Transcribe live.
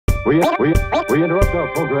We interrupt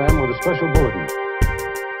our program with a special bulletin.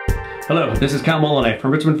 Hello, this is Cal Moloney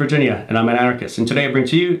from Richmond, Virginia, and I'm an anarchist. And today I bring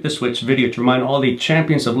to you this Switch video to remind all the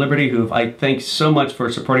champions of liberty who I thank so much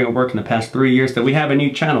for supporting our work in the past 3 years that we have a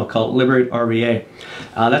new channel called LiberateRVA.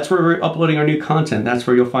 That's where we're uploading our new content. That's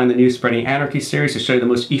where you'll find the new Spreading Anarchy series to show you the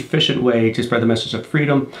most efficient way to spread the message of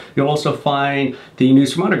freedom. You'll also find the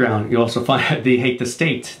News from Underground. You'll also find the Hate the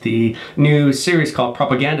State, the new series called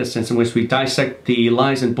Propagandists, in which we dissect the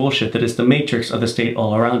lies and bullshit that is the matrix of the state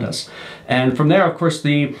all around us. And from there, of course,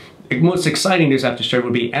 the most exciting news I have to share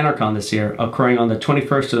will be AnarCon this year, occurring on the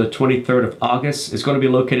 21st to the 23rd of August. It's going to be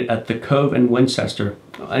located at the Cove in Winchester,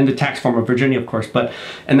 in the tax farm of Virginia, of course. But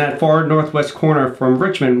in that far northwest corner from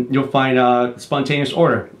Richmond, you'll find Spontaneous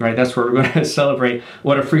Order, right? That's where we're going to celebrate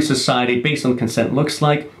what a free society based on consent looks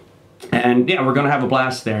like. And yeah, we're going to have a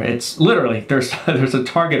blast there. It's literally, there's a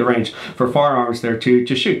target range for firearms there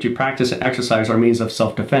to shoot, to practice and exercise our means of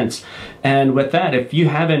self-defense. And with that, if you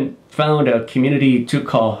haven't found a community to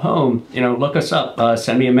call home, look us up,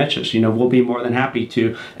 send me a message. We'll be more than happy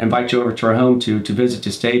to invite you over to our home to visit,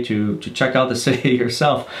 to stay, to check out the city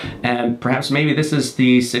yourself. And perhaps maybe this is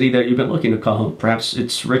the city that you've been looking to call home. Perhaps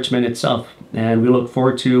it's Richmond itself. And we look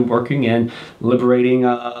forward to working and liberating,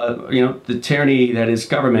 the tyranny that is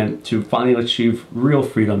government to finally achieve real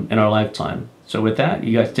freedom in our lifetime. So with that,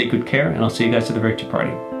 you guys take good care, and I'll see you guys at the Liberate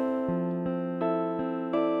party.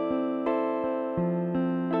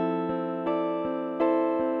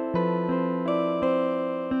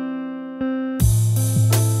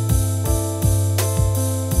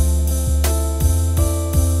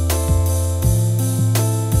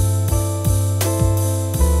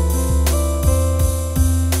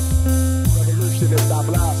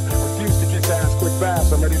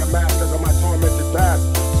 I'm ready to master on my tormented past.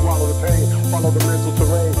 Swallow the pain, follow the mental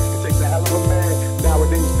terrain. It takes a hell of a man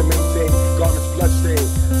nowadays to maintain garments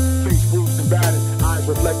bloodstained, face bruised and battered, eyes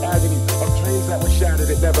reflect agony of dreams that were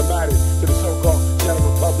shattered. It never mattered to the so-called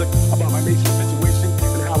general public about my nation's situation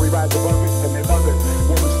and how we rise above it and then other.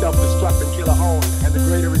 When we self-destruct and kill a home, and the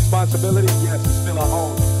greater responsibility, yes, it's still a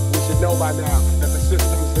home. We should know by now that the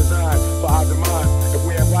system is designed for our demise. If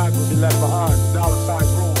we have lives, we'll be left behind. Dollar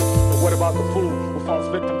signs rule. But what about the fool who falls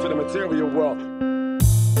victim to the material world?